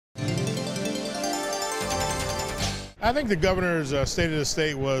I think the governor's State of the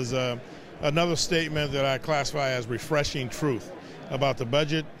State was another statement that I classify as refreshing truth about the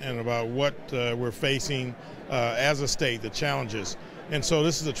budget and about what we're facing as a state, the challenges. And so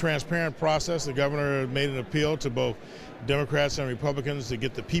this is a transparent process. The governor made an appeal to both Democrats and Republicans to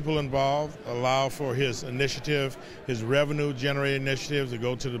get the people involved, allow for his initiative, his revenue-generating initiatives to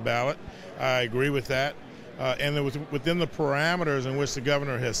go to the ballot. I agree with that. And then within the parameters in which the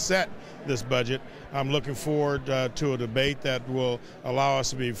governor has set this budget, I'm looking forward to a debate that will allow us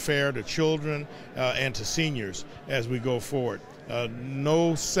to be fair to children and to seniors as we go forward.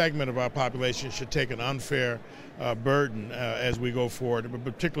 No segment of our population should take an unfair burden as we go forward, but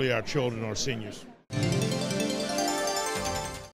particularly our children or seniors.